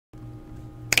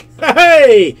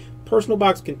Hey! Personal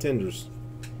box Contenders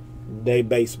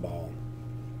Baseball.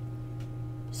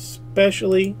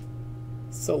 Specially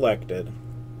selected.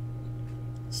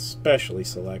 Specially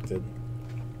selected.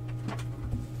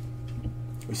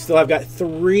 We still have got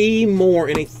 3 more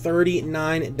in a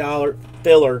 $39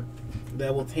 filler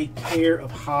that will take care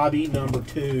of hobby number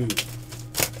 2.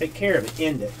 Take care of it.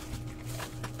 End it.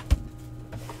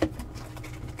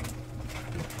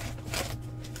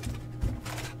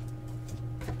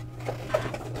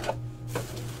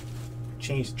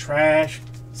 Change the trash.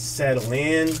 Settle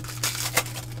in.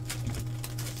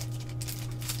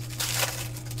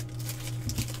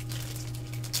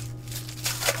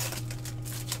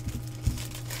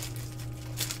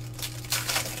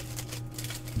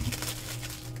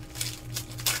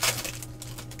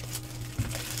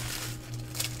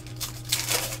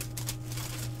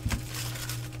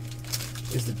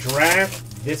 Is the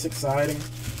draft this exciting?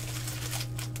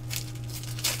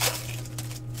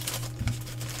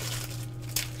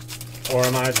 Or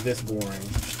am I this boring?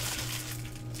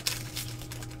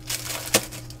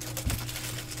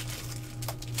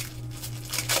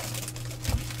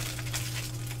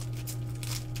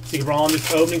 See, Ron,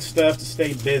 just opening stuff to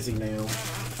stay busy now.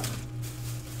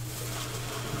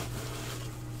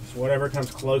 Just whatever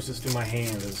comes closest to my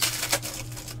hand is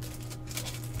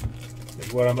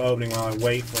what I'm opening while I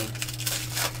wait for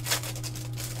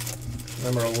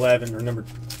number 11 or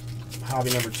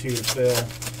hobby number 2 to fill.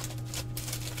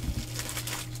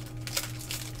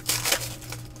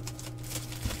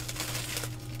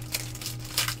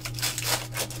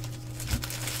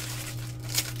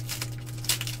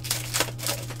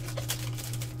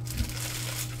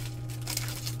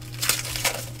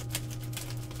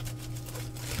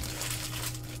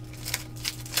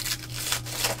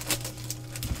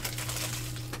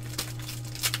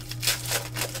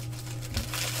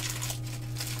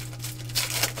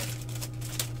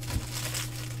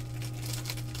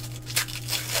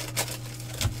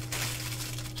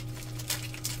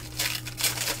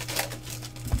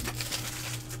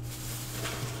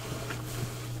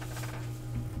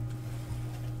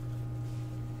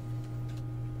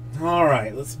 All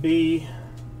right, let's be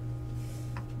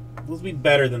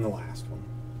better than the last one.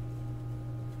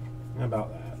 How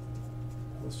about that?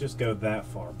 Let's just go that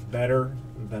far. Better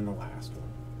than the last one.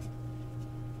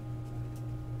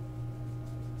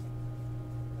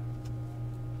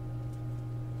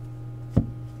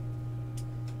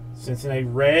 Cincinnati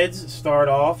Reds start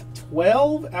off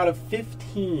 12 out of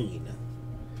 15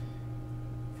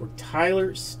 for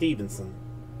Tyler Stevenson.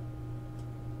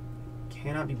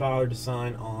 Cannot be bothered to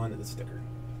sign on the sticker.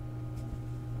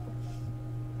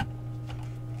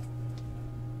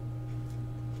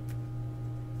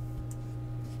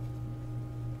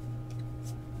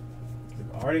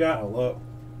 We've already got a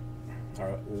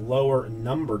lower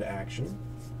numbered action.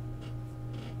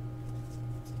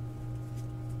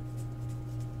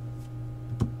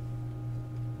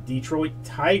 Detroit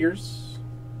Tigers.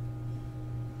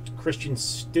 Christian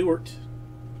Stewart.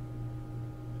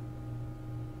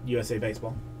 USA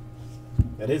Baseball.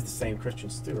 That is the same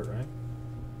Christian Stewart, right?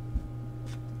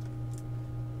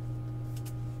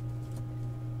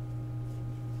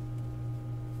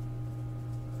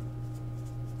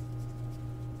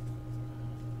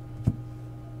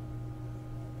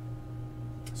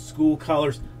 School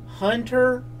colors.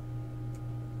 Hunter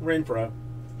Renfroe.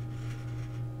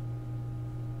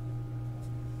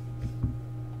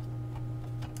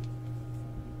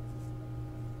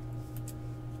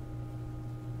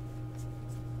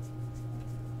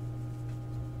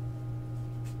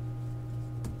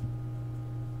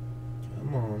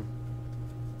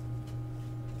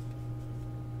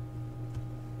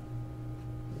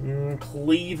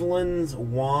 Cleveland's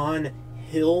Juan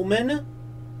Hillman.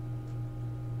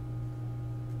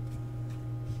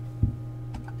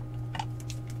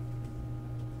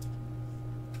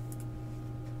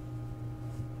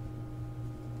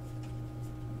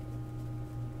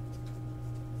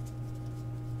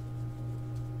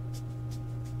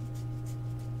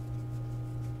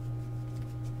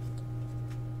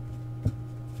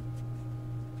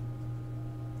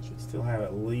 Should still have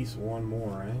at least one more,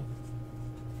 right?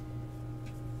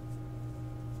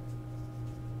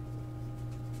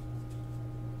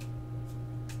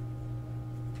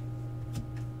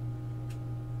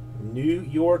 New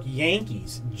York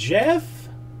Yankees. Jeff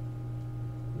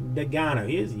Degano.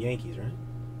 He is the Yankees, right?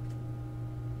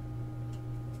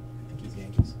 I think he's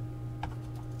Yankees.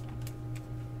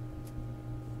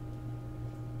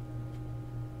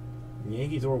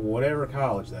 Yankees or whatever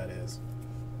college that is.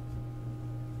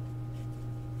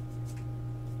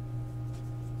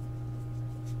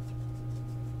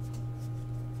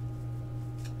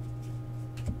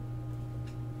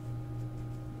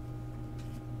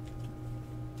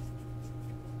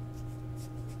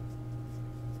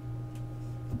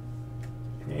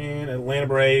 Atlanta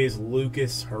Braves,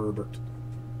 Lucas Herbert.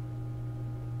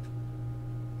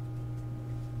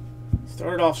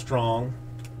 Started off strong.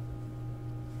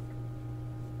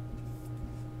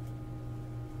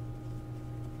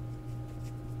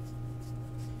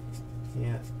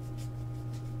 Yeah.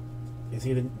 Is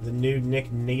he the new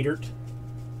Nick Neidert?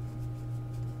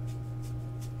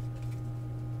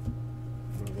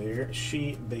 There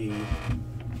she be.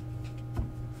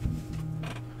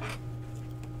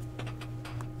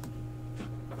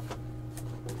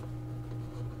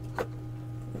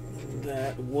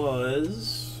 That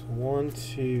was 1,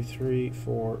 2, 3,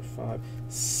 4, 5,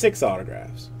 6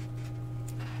 autographs.